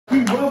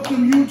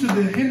welcome you to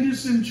the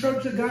Henderson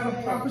Church of God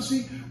of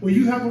Prophecy, where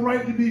you have a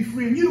right to be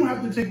free and you don't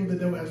have to take what the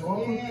devil has to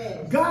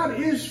offer. God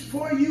is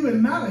for you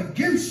and not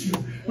against you.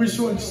 We're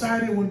so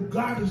excited what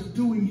God is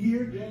doing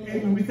here.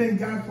 Amen. We thank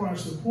God for our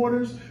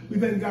supporters. We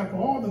thank God for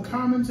all the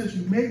comments that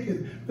you make,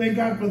 and thank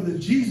God for the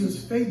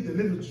Jesus Faith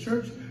Deliverance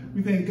Church.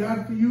 We thank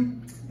God for you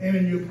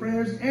and your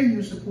prayers and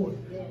your support.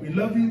 We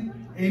love you.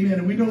 Amen.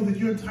 And we know that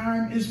your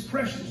time is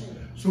precious.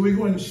 So we're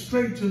going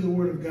straight to the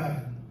Word of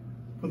God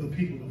for the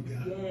people of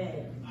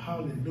God.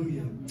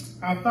 Hallelujah.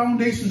 Our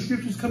foundation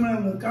scriptures coming out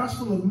of the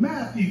Gospel of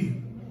Matthew,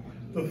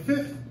 the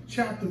 5th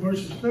chapter,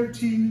 verses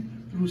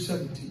 13 through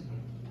 17.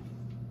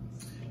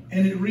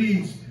 And it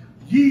reads,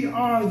 "Ye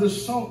are the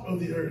salt of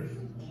the earth.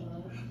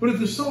 But if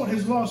the salt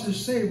has lost its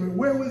savor,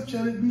 wherewith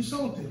shall it be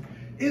salted?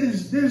 It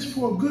is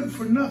thenceforth good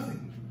for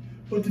nothing,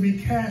 but to be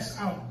cast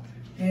out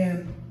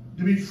and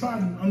to be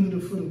trodden under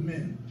the foot of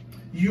men.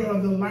 You are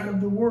the light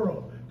of the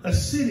world. A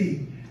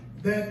city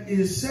that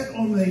is set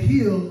on the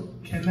hill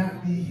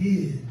cannot be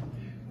hid.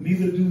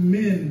 Neither do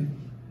men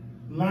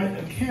light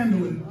a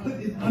candle and put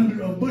it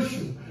under a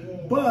bushel,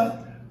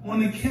 but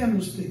on a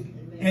candlestick,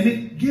 and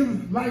it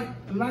giveth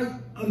light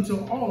unto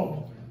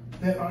all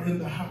that are in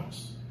the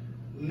house.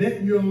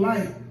 Let your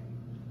light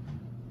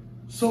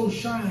so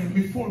shine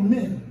before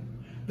men,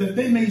 that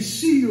they may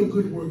see your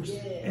good works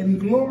and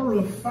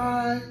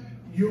glorify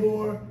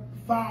your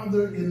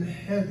Father in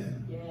heaven."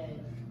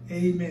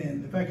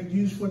 Amen. If I could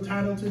use for a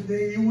title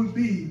today, it would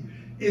be,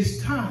 "It's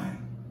time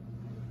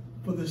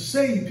for the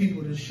saved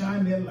people to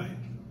shine their light."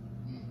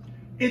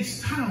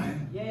 It's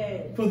time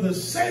for the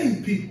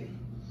saved people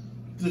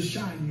to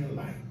shine your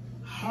light.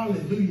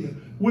 Hallelujah.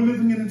 We're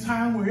living in a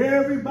time where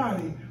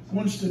everybody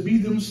wants to be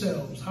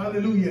themselves.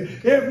 Hallelujah.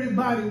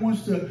 Everybody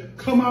wants to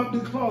come out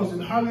the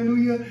closet.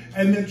 Hallelujah.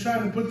 And they're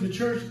trying to put the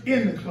church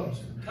in the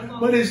closet.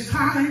 But it's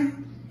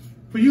time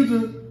for you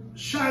to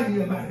shine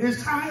your light.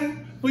 It's time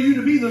for you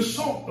to be the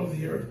salt of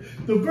the earth.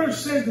 The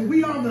verse says that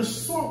we are the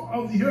salt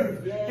of the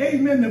earth.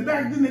 Amen. And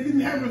back then they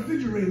didn't have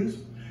refrigerators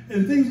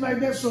and things like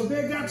that. So if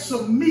they got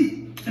some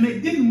meat and they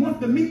didn't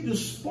want the meat to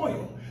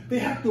spoil, they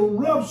have to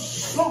rub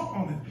salt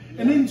on it.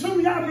 And then some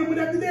of y'all remember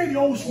that today, the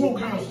old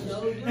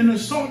smokehouses and the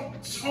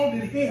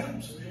salted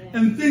hams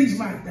and things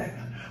like that.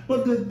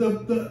 But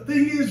the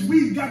thing is,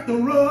 we've got to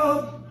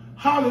rub,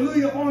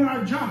 hallelujah, on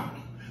our job.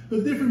 The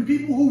different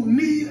people who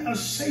need a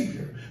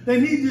Savior, they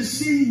need to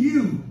see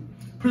you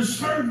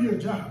preserve your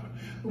job.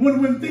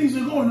 When things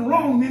are going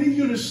wrong, they need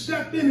you to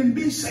step in and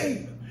be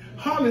saved.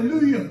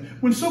 Hallelujah.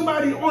 When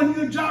somebody on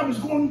your job is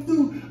going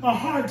through a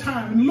hard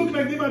time and look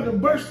like they're about to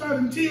burst out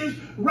in tears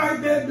right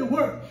there at the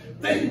work,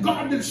 thank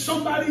God that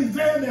somebody's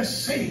there that's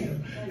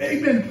saved.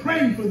 Amen.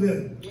 Praying for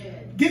them.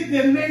 Get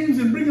their names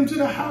and bring them to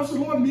the house of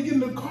the Lord and begin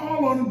to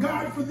call on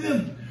God for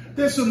them.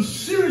 There's some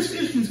serious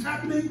issues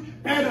happening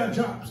at our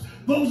jobs.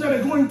 Those that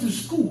are going to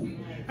school.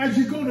 As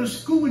you go to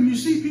school and you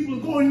see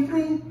people going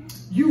through,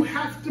 you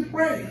have to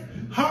pray.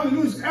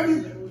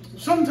 Hallelujah.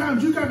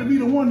 Sometimes you got to be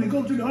the one to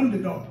go to the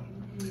underdog.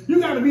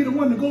 You got to be the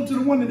one to go to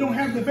the one that don't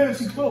have the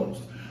fancy clothes.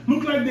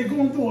 Look like they're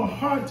going through a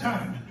hard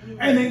time.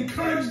 And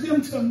encourage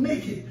them to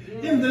make it.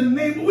 In the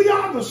name, we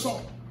are the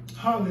salt.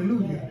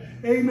 Hallelujah.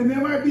 Amen.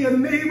 There might be a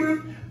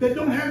neighbor that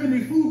don't have any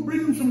food.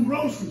 Bring them some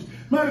groceries.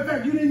 Matter of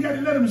fact, you didn't got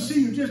to let them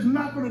see you. Just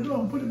knock on the door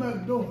and put it by the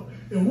door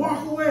and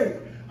walk away.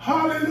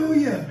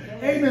 Hallelujah.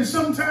 Amen.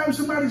 Sometimes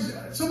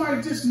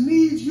somebody just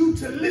needs you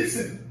to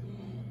listen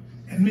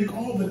and make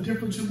all the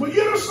difference. But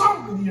you're the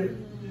salt of the earth.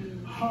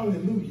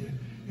 Hallelujah.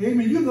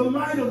 Amen. You're the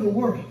light of the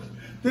world.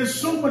 There's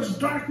so much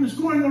darkness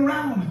going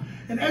around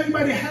and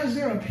everybody has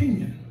their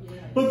opinion.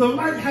 But the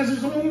light has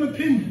its own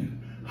opinion.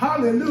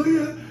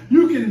 Hallelujah.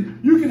 You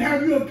can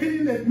have your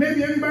opinion that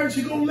maybe everybody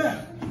should go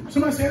left.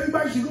 Somebody say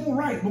everybody should go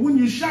right. But when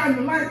you shine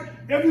the light,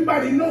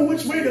 everybody know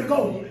which way to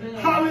go.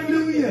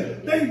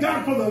 Hallelujah. Thank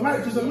God for the light,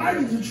 because the light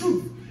is the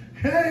truth.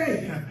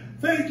 Hey,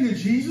 thank you,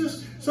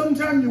 Jesus.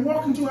 Sometimes you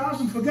walk into a house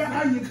and forgot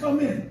how you come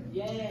in.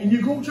 And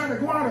you go try to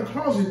go out a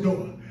closet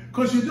door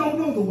because you don't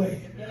know the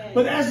way.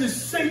 But as the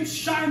saints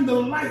shine the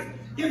light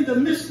in the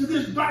midst of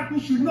this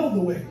darkness, you know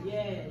the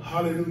way.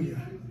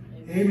 Hallelujah.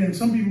 Amen.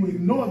 Some people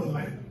ignore the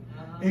light.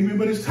 Amen.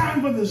 But it's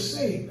time for the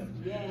saved.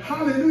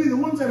 Hallelujah. The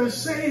ones that are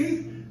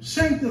saved,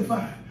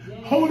 sanctified,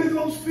 Holy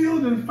Ghost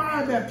filled, and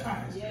fire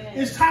baptized.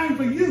 It's time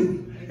for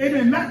you.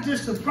 Amen. Not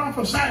just to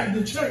prophesy at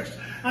the church.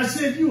 I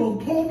said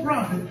you're a poor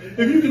prophet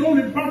if you can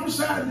only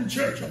prophesy at the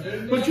church.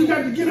 But you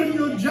got to get on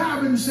your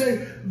job and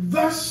say,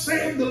 "Thus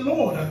saith the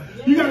Lord."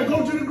 You got to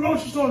go to the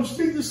grocery store and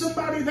speak to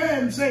somebody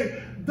there and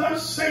say,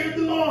 "Thus saith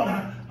the Lord."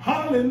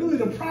 Hallelujah.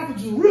 The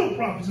prophets are real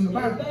prophets in the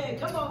Bible.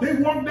 They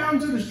walked down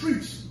to the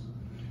streets.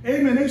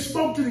 Amen. They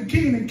spoke to the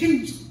king, and the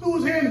king threw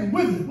his hand and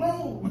withered.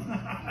 Whoa.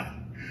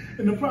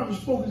 And the prophet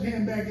spoke his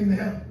hand back into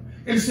heaven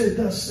and said,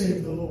 "Thus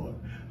saith the Lord."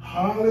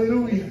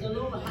 Hallelujah.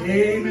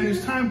 Amen.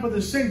 It's time for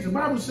the saints. The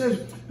Bible says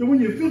that when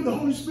you feel the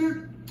Holy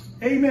Spirit,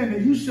 amen,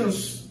 that you shall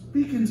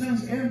speak in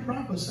tongues and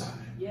prophesy.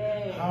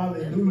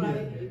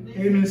 Hallelujah.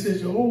 Amen. It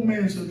says your old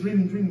man shall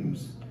dream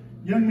dreams.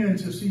 Young men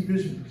shall see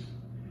visions.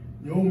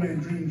 Your old man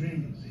dream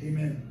dreams.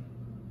 Amen.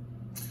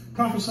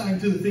 prophesying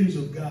to the things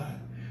of God,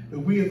 that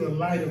we are the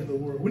light of the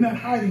world. We're not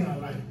hiding our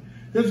light.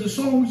 There's a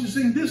song we should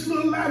sing, this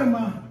little light of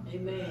mine,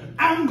 amen,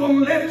 I'm going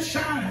to let it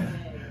shine.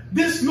 Amen.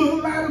 This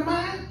little light of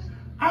mine,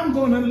 I'm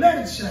going to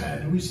let it shine.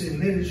 And we say,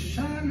 let it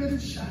shine, let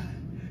it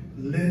shine,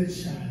 let it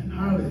shine.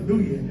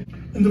 Hallelujah.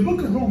 In the book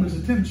of Romans,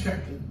 the 10th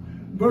chapter,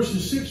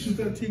 verses 6 to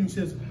 13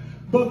 says,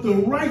 but the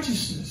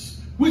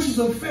righteousness, which is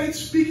of faith,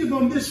 speaketh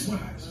on this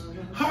wise.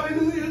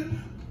 Hallelujah.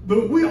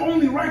 But we're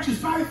only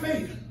righteous by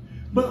faith.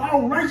 But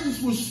our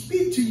righteousness will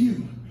speak to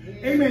you.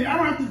 Amen. I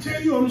don't have to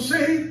tell you I'm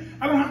saved.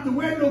 I don't have to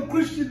wear no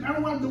Christian. I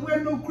don't have to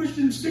wear no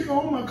Christian sticker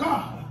on my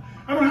car.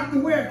 I don't have to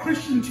wear a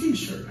Christian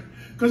t-shirt.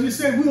 Because it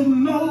said we'll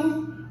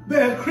know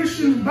they're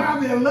Christians by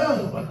their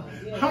love.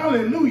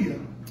 Hallelujah.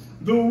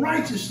 The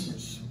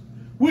righteousness,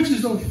 which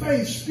is of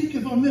faith,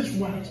 speaketh on this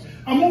wise.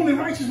 I'm only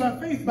righteous by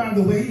faith, by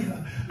the way.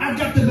 I've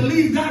got to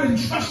believe God and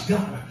trust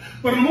God.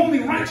 But I'm only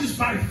righteous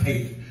by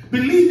faith,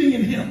 believing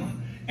in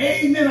him.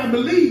 Amen. I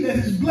believe that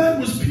his blood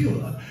was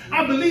pure.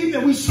 I believe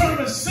that we serve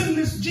a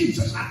sinless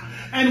Jesus.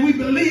 And we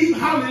believe,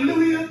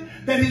 hallelujah,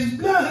 that his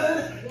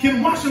blood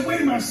can wash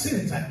away my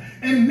sins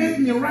and make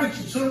me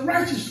righteous. So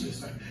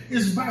righteousness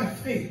is by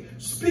faith.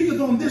 Speaketh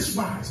on this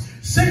wise.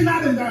 Say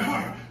not in thy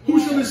heart, who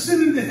shall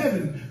ascend into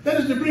heaven? That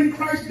is to bring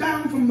Christ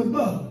down from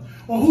above.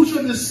 Or who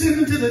shall descend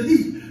into the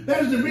deep?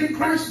 That is to bring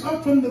Christ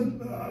up from the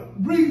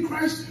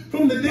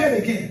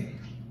dead again.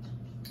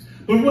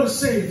 But what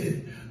saith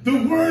it?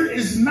 The word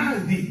is nigh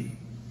thee.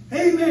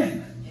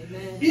 Amen.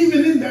 Amen.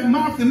 Even in thy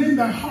mouth and in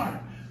thy heart.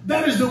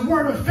 That is the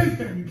word of faith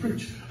that we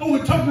preach. Oh,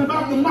 we're talking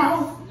about the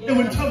mouth and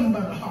we're talking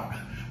about the heart.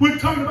 We're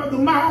talking about the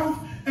mouth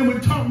and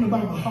we're talking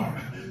about the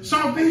heart.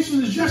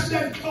 Salvation is just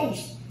that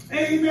close.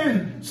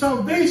 Amen.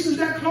 Salvation is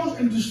that close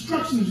and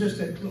destruction is just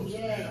that close.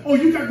 Yeah. Oh,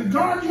 you got to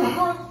guard your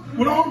heart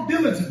with all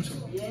diligence.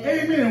 Yeah.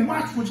 Amen. And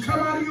watch what's come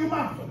out of your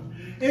mouth.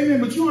 Amen.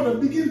 But you ought to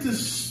begin to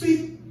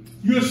speak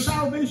your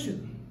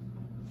salvation.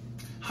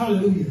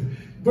 Hallelujah.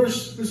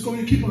 Let's go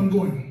and keep on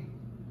going.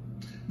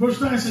 Verse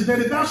 9 says that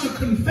if thou shalt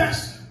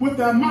confess with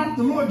thy mouth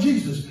the Lord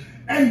Jesus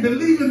and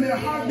believe in their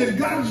heart that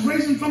God is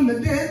raising from the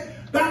dead,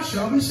 thou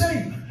shalt be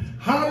saved.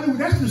 Hallelujah.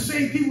 That's the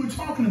same people we're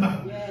talking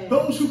about. Yes.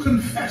 Those who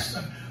confessed,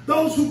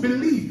 those who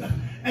believed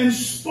and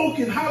spoke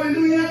it.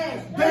 Hallelujah.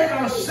 Yes. They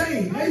are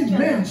saved.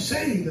 Amen.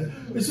 Saved.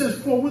 It says,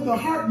 for with the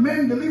heart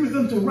man believeth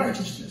unto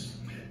righteousness,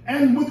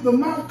 and with the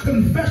mouth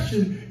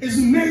confession is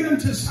made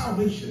unto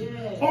salvation.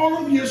 Yes.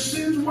 All of your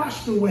sins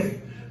washed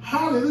away.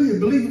 Hallelujah.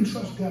 Believe and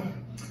trust God.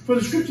 For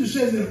the scripture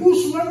says that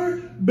whosoever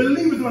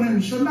believeth on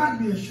him shall not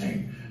be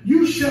ashamed.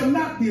 You shall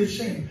not be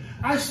ashamed.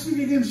 I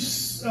speak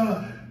against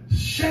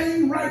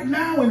shame right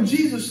now in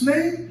Jesus'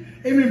 name.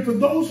 Amen. For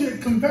those who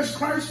have confessed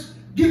Christ,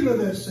 give her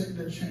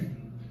that shame.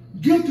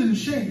 Guilt and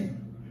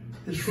shame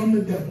is from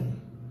the devil.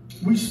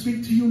 We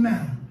speak to you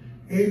now.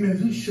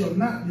 Amen. You shall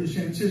not be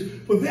ashamed. It says,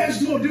 for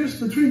there's no difference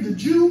between the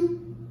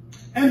Jew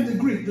and the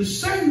Greek. The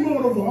same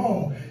Lord over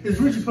all is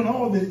rich upon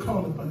all that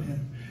call upon him.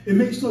 It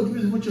makes no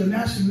difference what your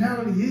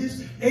nationality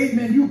is.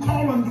 Amen. You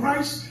call on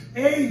Christ.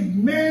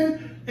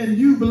 Amen. And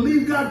you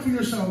believe God for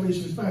your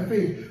salvation is by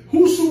faith.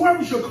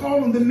 Whosoever shall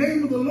call on the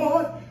name of the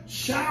Lord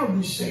shall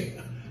be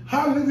saved.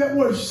 Hallelujah. That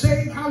word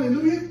saved,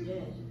 hallelujah,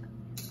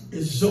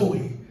 is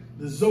Zoe.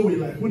 The Zoe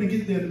life. We're going to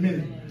get there in a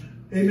minute.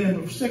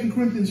 Amen. But 2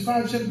 Corinthians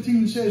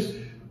 5:17 says,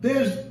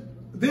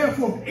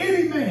 therefore, if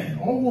any man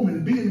or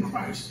woman be in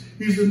Christ,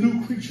 he's a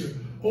new creature.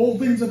 Old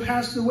things are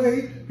passed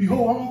away.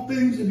 Behold, all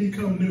things have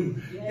become new.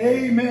 Yes.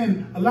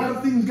 Amen. A lot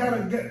of things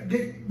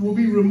will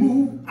be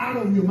removed out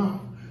of your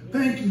mouth.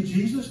 Thank you,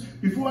 Jesus.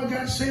 Before I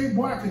got saved,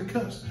 boy, I could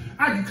cuss.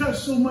 I could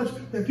cuss so much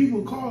that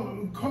people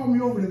call me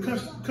over to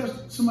cuss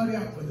somebody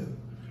out for them.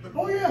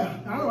 Oh, yeah.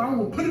 I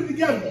will put it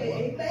together.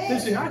 They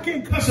say, I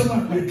can't cuss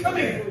somebody. Like, come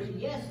here.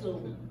 Yes,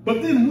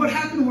 but then what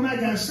happened when I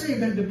got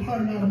saved? That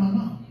departed out of my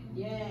mouth.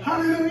 Yes.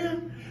 Hallelujah.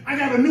 I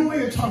got a new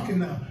way of talking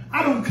now.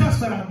 I don't cuss,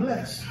 but I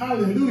bless.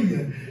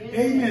 Hallelujah. Yes.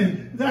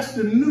 Amen. That's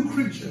the new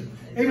creature.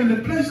 Amen.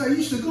 The place I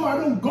used to go, I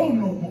don't go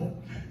no more.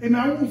 And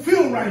I won't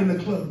feel right in the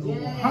club no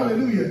more.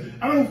 Hallelujah.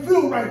 I don't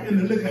feel right in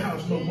the liquor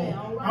house no more.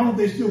 Right. I don't know if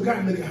they still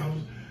got liquor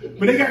houses.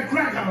 But they got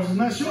crack houses,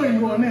 and I sure ain't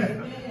going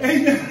there.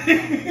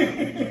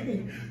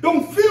 Amen.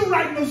 Don't feel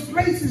right in those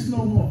places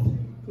no more.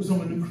 Because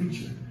I'm a new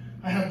creature.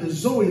 I have the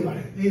Zoe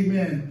life.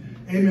 Amen.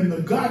 Amen.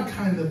 The God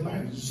kind of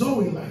life.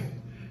 Zoe life.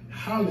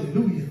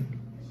 Hallelujah.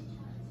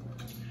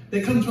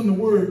 That comes from the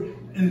word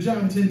in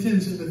John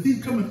 10:10 says, the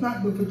thief cometh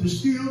not but for to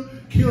steal,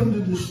 kill, and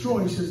to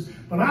destroy. He says,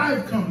 but I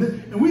have come.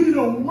 And we didn't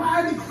know,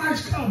 why did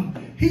Christ come?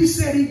 He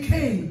said he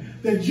came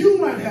that you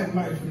might have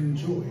life and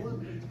enjoy it.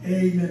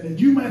 Amen. That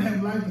you might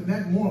have life and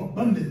that more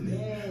abundantly.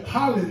 Yeah.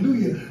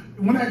 Hallelujah.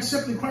 When I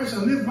accepted Christ, I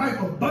lived life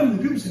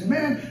abundantly. People say,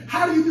 man,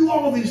 how do you do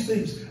all these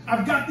things?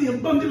 I've got the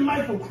abundant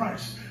life of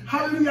Christ.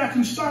 Hallelujah. I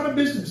can start a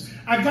business.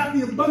 I got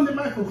the abundant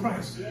life of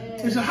Christ.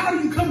 And so how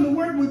do you come to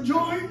work with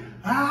joy?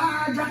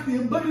 I got the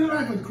abundant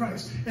life of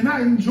Christ. And I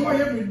enjoy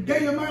every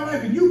day of my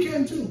life. And you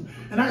can too.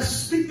 And I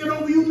speak that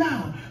over you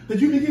now, that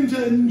you begin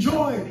to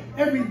enjoy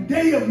every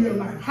day of your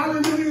life.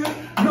 Hallelujah.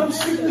 No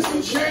sickness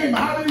and shame.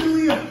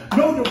 Hallelujah.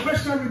 No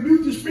depression. I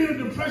rebuke the spirit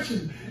of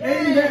depression.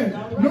 Amen.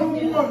 No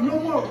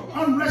more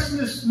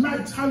unrestless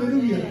nights.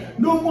 Hallelujah.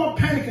 No more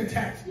panic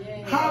attacks.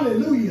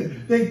 Hallelujah.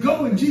 They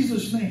go in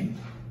Jesus' name.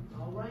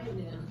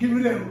 Get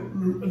rid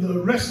of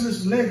the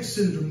restless leg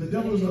syndrome. The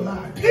devil is a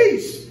lie.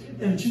 Peace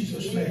in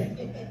Jesus'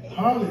 name.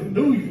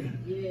 Hallelujah.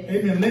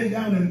 Amen. Lay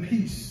down in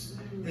peace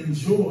and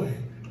joy.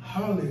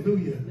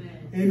 Hallelujah.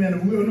 Amen.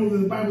 And we all know that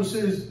the Bible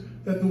says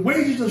that the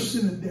wages of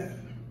sin is death.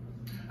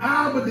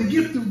 But the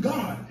gift of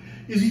God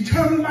is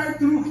eternal life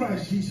through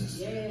Christ Jesus.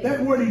 That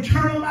word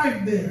eternal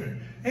life there.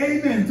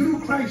 Amen.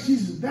 Through Christ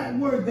Jesus. That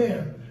word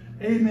there.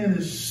 Amen.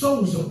 Is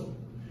sozo.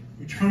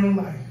 Eternal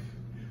life.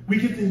 We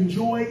get to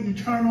enjoy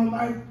eternal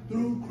life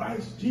through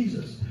Christ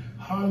Jesus.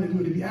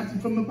 Hallelujah. To be absent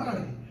from the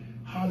body.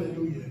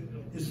 Hallelujah.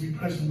 Is to be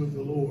present with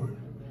the Lord.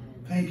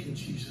 Thank you,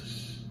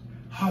 Jesus.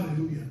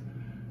 Hallelujah.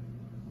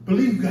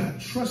 Believe God.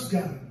 Trust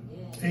God.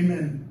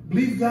 Amen.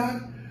 Believe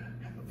God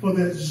for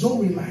that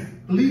Zoe life.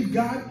 Believe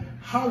God.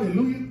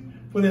 Hallelujah.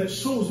 For that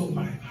sozo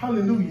life.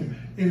 Hallelujah.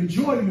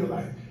 Enjoy your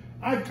life.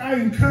 I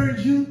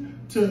encourage you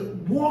to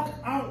walk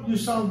out your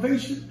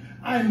salvation.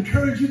 I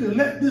encourage you to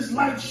let this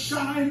light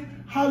shine.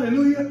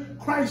 Hallelujah.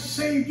 Christ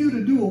saved you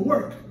to do a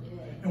work.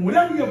 And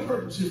whatever your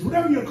purpose is,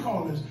 whatever your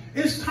call is,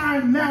 it's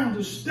time now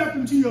to step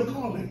into your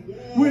calling.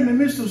 We're in the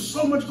midst of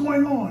so much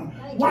going on.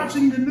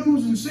 Watching the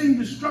news and seeing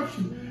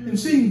destruction and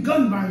seeing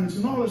gun violence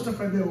and all that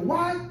stuff right there.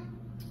 Why?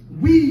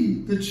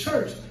 We, the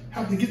church,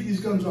 have to get these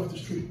guns off the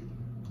street.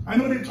 I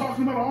know they're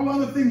talking about all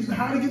other things and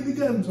how to get the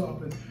guns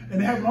off. And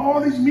they're having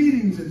all these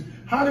meetings and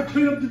how to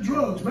clean up the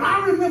drugs. But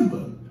I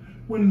remember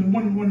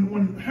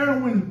when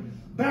heroin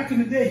back in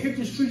the day hit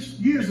the streets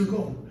years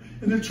ago,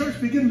 and the church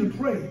began to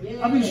pray.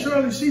 I mean,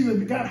 Shirley Caesar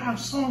got her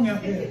song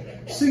out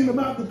there, singing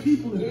about the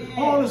people and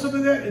all this stuff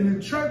like that, and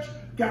the church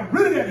got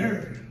rid of that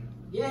heroin.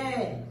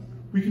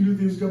 We can do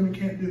things government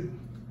can't do.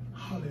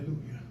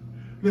 Hallelujah.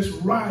 Let's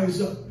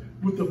rise up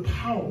with the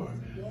power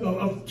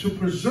to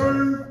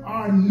preserve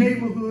our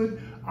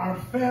neighborhood, our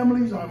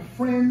families, our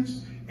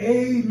friends.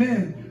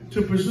 Amen.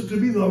 To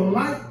be the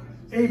light,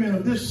 amen,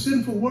 of this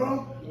sinful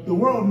world. The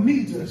world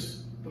needs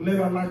us to let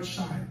our light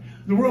shine.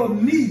 The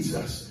world needs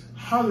us,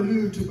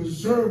 hallelujah, to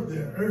preserve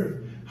their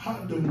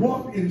earth, to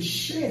walk and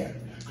share.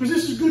 Because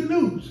this is good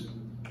news.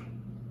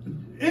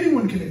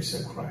 Anyone can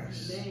accept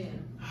Christ.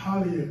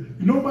 Hallelujah.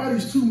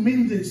 Nobody's too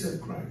mean to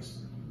accept Christ.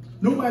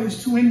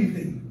 Nobody's too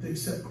anything to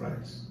accept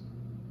Christ.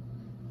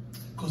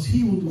 Because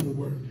he will do the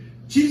work.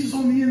 Jesus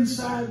on the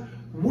inside,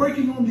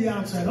 working on the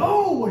outside.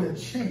 Oh, what a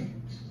change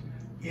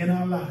in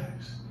our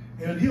lives.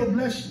 And he'll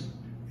bless you.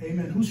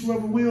 Amen.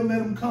 Whosoever will,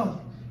 let him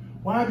come.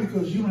 Why?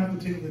 Because you don't have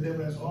to take what the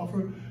devil has to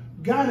offer.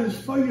 God is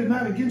for you,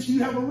 not against you.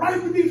 You have a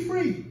right to be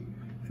free.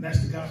 And that's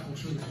the gospel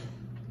truth.